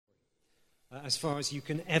as far as you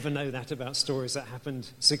can ever know that about stories that happened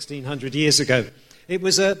 1600 years ago. It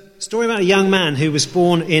was a story about a young man who was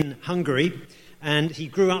born in Hungary, and he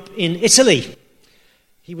grew up in Italy.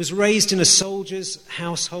 He was raised in a soldier's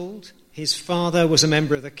household. His father was a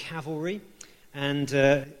member of the cavalry,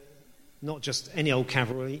 and not just any old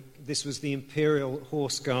cavalry. This was the Imperial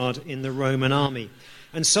Horse Guard in the Roman army.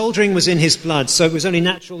 And soldiering was in his blood, so it was only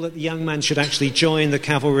natural that the young man should actually join the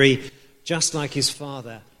cavalry, just like his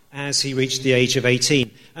father, as he reached the age of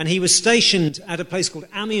 18. And he was stationed at a place called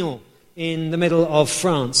Amiens in the middle of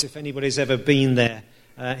France, if anybody's ever been there.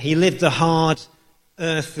 He lived the hard,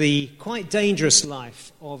 earthy, quite dangerous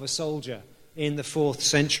life of a soldier in the 4th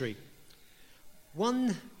century.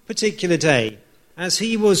 One particular day, as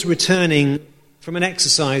he was returning from an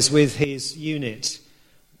exercise with his unit,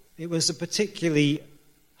 it was a particularly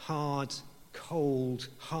hard, cold,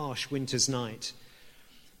 harsh winter's night.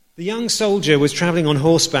 The young soldier was travelling on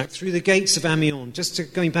horseback through the gates of Amiens,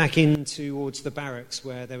 going back in towards the barracks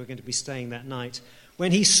where they were going to be staying that night,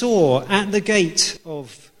 when he saw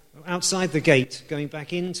outside the gate, going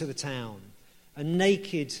back into the town, a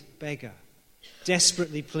naked beggar,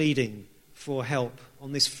 desperately pleading for help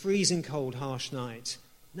on this freezing cold, harsh night,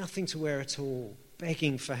 nothing to wear at all,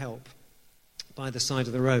 begging for help by the side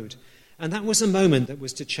of the road. And that was a moment that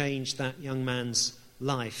was to change that young man's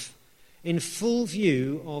life. In full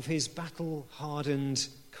view of his battle-hardened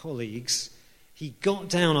colleagues, he got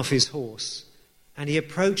down off his horse and he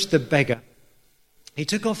approached the beggar. He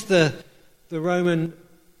took off the Roman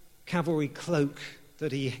cavalry cloak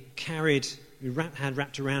that he had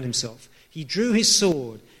wrapped around himself. He drew his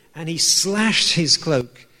sword and he slashed his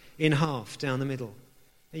cloak in half down the middle.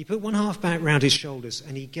 He put one half back round his shoulders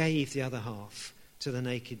and he gave the other half to the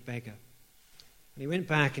naked beggar. And he went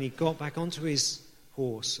back and he got back onto his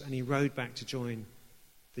horse and he rode back to join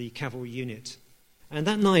the cavalry unit. And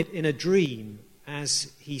that night, in a dream,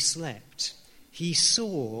 as he slept, he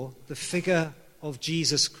saw the figure of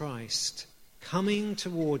Jesus Christ coming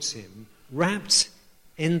towards him, wrapped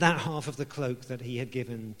in that half of the cloak that he had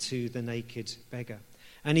given to the naked beggar.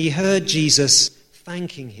 And he heard Jesus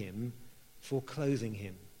thanking him for clothing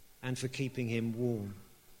him and for keeping him warm.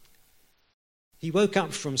 He woke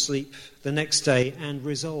up from sleep the next day and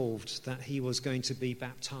resolved that he was going to be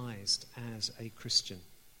baptized as a Christian.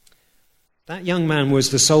 That young man was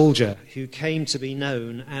the soldier who came to be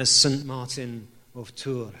known as St. Martin of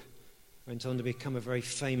Tours, went on to become a very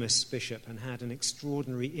famous bishop and had an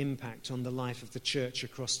extraordinary impact on the life of the church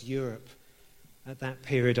across Europe at that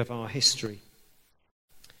period of our history.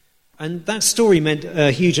 And that story meant a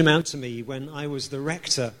huge amount to me when I was the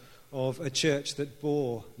rector of a church that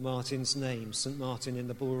bore Martin's name, St. Martin in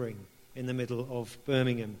the Bullring, in the middle of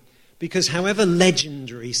Birmingham. Because however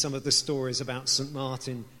legendary some of the stories about St.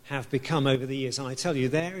 Martin have become over the years, and I tell you,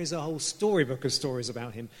 there is a whole storybook of stories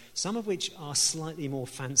about him, some of which are slightly more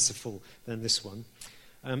fanciful than this one,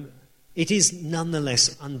 it is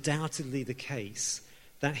nonetheless undoubtedly the case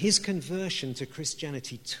that his conversion to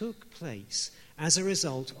Christianity took place as a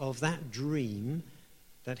result of that dream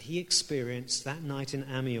that he experienced that night in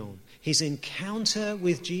Amiens. His encounter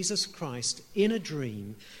with Jesus Christ in a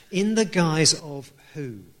dream, in the guise of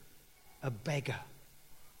who? A beggar.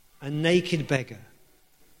 A naked beggar.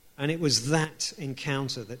 And it was that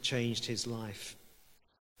encounter that changed his life.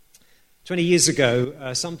 20 years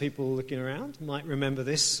ago, some people looking around might remember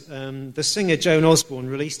this. The singer Joan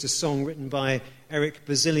Osborne released a song written by Eric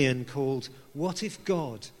Bazilian called "What If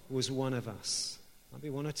God Was One of Us?" Might be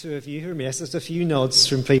one or two of you who remember. Yes, there's a few nods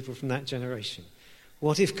from people from that generation.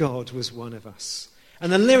 What if God was one of us?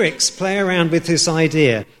 And the lyrics play around with this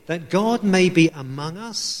idea that God may be among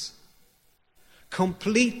us,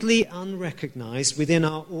 completely unrecognized within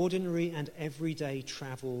our ordinary and everyday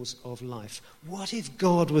travels of life. What if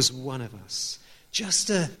God was one of us? Just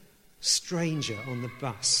a stranger on the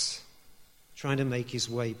bus trying to make his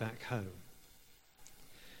way back home.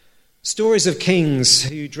 Stories of kings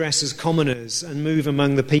who dress as commoners and move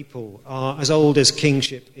among the people are as old as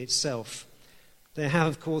kingship itself. There have,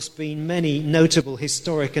 of course, been many notable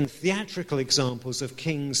historic and theatrical examples of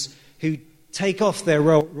kings who take off their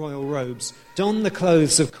royal robes, don the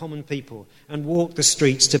clothes of common people, and walk the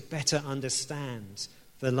streets to better understand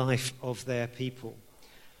the life of their people.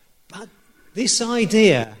 But this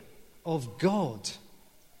idea of God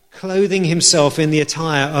clothing himself in the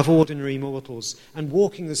attire of ordinary mortals and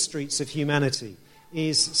walking the streets of humanity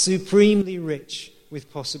is supremely rich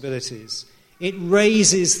with possibilities. It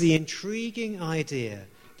raises the intriguing idea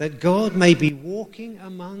that God may be walking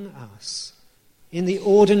among us in the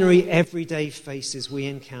ordinary everyday faces we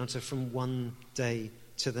encounter from one day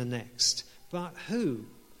to the next. But who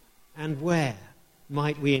and where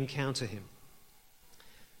might we encounter him?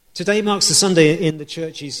 Today marks the Sunday in the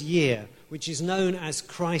church's year, which is known as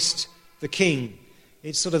Christ the King.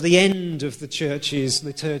 It's sort of the end of the church's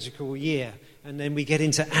liturgical year, and then we get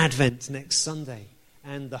into Advent next Sunday,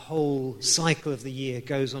 and the whole cycle of the year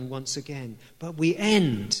goes on once again. But we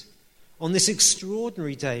end on this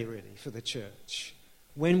extraordinary day, really, for the church,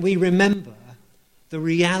 when we remember the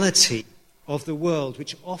reality of the world,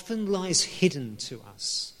 which often lies hidden to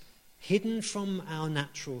us, hidden from our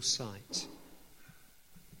natural sight.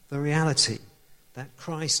 The reality that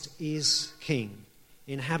Christ is King,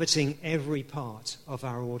 inhabiting every part of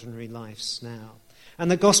our ordinary lives now.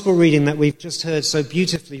 And the gospel reading that we've just heard so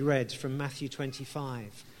beautifully read from Matthew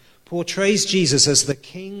 25 portrays Jesus as the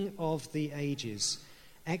King of the ages,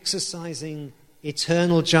 exercising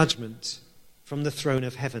eternal judgment from the throne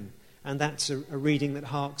of heaven. And that's a reading that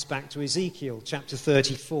harks back to Ezekiel chapter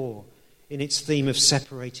 34 in its theme of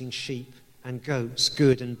separating sheep and goats,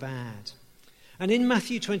 good and bad. And in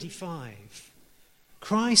Matthew 25,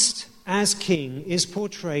 Christ as King is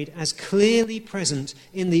portrayed as clearly present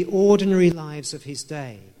in the ordinary lives of his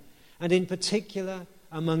day, and in particular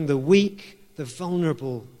among the weak, the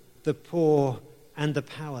vulnerable, the poor, and the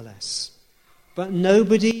powerless. But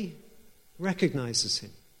nobody recognizes him.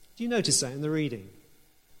 Do you notice that in the reading?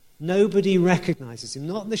 Nobody recognizes him,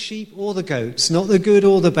 not the sheep or the goats, not the good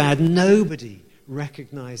or the bad. Nobody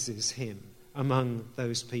recognizes him among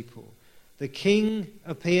those people. The King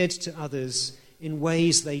appeared to others in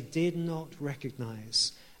ways they did not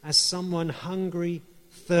recognize, as someone hungry,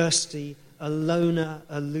 thirsty, a loner,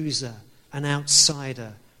 a loser, an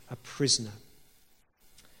outsider, a prisoner.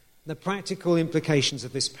 The practical implications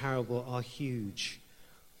of this parable are huge.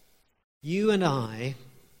 You and I,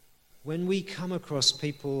 when we come across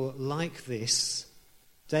people like this,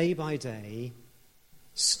 day by day,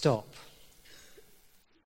 stop.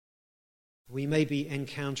 We may be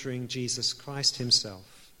encountering Jesus Christ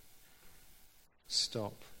himself.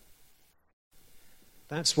 Stop.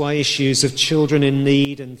 That's why issues of children in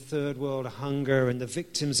need and third world hunger and the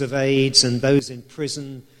victims of AIDS and those in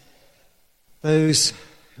prison, those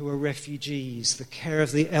who are refugees, the care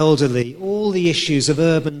of the elderly, all the issues of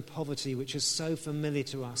urban poverty which are so familiar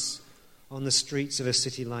to us on the streets of a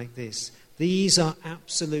city like this, these are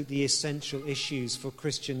absolutely essential issues for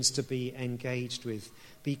Christians to be engaged with,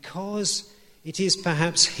 because it is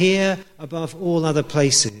perhaps here, above all other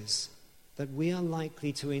places, that we are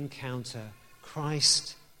likely to encounter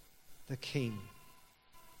Christ the King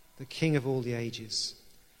of all the ages.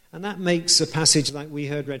 And that makes a passage like we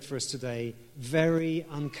heard read for us today very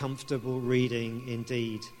uncomfortable reading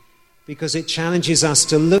indeed, because it challenges us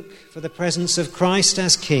to look for the presence of Christ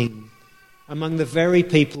as King among the very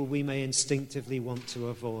people we may instinctively want to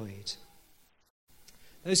avoid.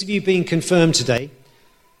 Those of you being confirmed today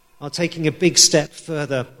are taking a big step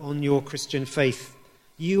further on your Christian faith.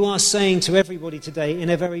 You are saying to everybody today,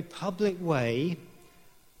 in a very public way,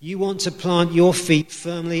 you want to plant your feet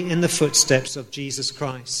firmly in the footsteps of Jesus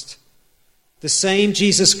Christ. The same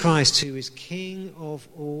Jesus Christ who is King of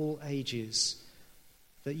all ages.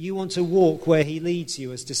 That you want to walk where he leads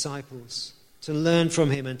you as disciples, to learn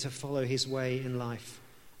from him and to follow his way in life.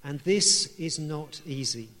 And this is not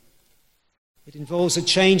easy. It involves a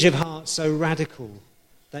change of heart so radical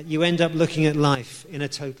that you end up looking at life in a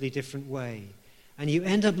totally different way. And you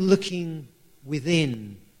end up looking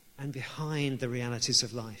within and behind the realities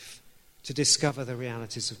of life to discover the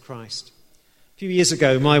realities of Christ. A few years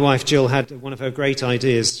ago, my wife Jill had one of her great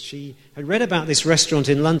ideas. She had read about this restaurant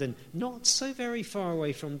in London, not so very far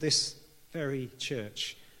away from this very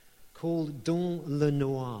church, called Dans le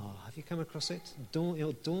Noir. Have you come across it? Dans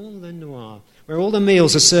le Noir, where all the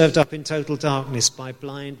meals are served up in total darkness by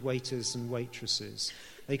blind waiters and waitresses.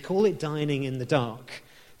 They call it dining in the dark.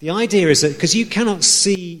 The idea is that because you cannot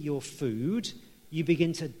see your food, you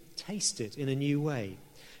begin to taste it in a new way.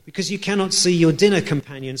 Because you cannot see your dinner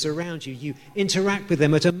companions around you, you interact with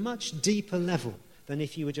them at a much deeper level than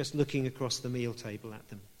if you were just looking across the meal table at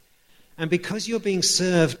them. And because you're being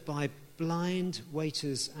served by blind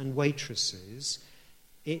waiters and waitresses,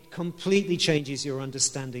 it completely changes your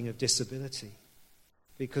understanding of disability.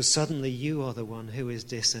 Because suddenly you are the one who is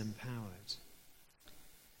disempowered.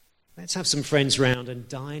 Let's have some friends round and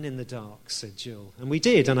dine in the dark, said Jill. And we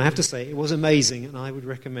did, and I have to say, it was amazing, and I would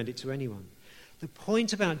recommend it to anyone. The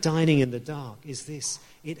point about dining in the dark is this: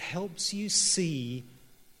 it helps you see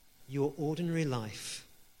your ordinary life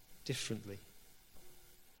differently.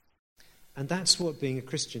 And that's what being a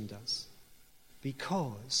Christian does.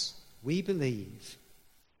 Because we believe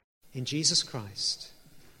in Jesus Christ,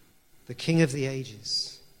 the King of the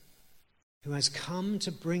ages, who has come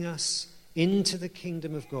to bring us into the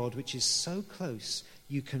kingdom of God, which is so close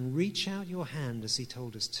you can reach out your hand as he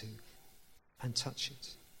told us to and touch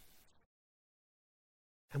it.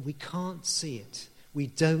 And we can't see it. We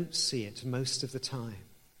don't see it most of the time.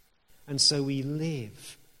 And so we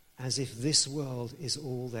live as if this world is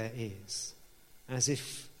all there is, as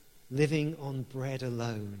if living on bread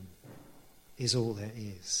alone is all there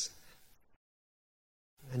is.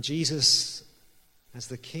 And Jesus, as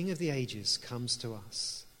the King of the ages, comes to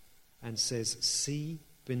us and says, see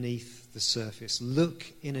beneath the surface, look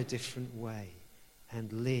in a different way,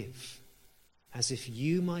 and live as if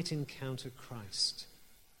you might encounter Christ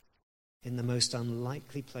in the most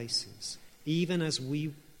unlikely places, even as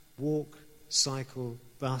we walk, cycle,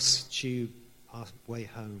 bus, tube our way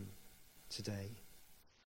home today.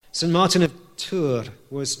 St. Martin of Tours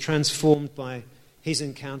was transformed by his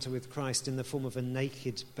encounter with Christ in the form of a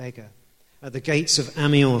naked beggar at the gates of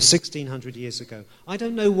Amiens 1600 years ago. I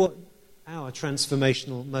don't know what our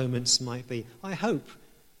transformational moments might be. I hope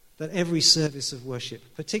that every service of worship,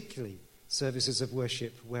 particularly services of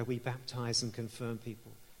worship where we baptize and confirm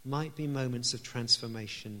people, might be moments of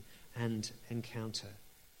transformation and encounter.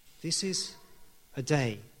 This is a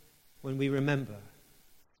day when we remember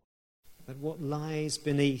that what lies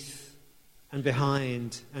beneath and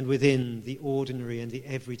behind and within the ordinary and the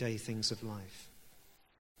everyday things of life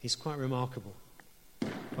is quite remarkable.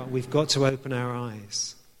 But we've got to open our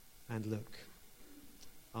eyes and look.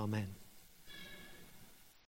 Amen.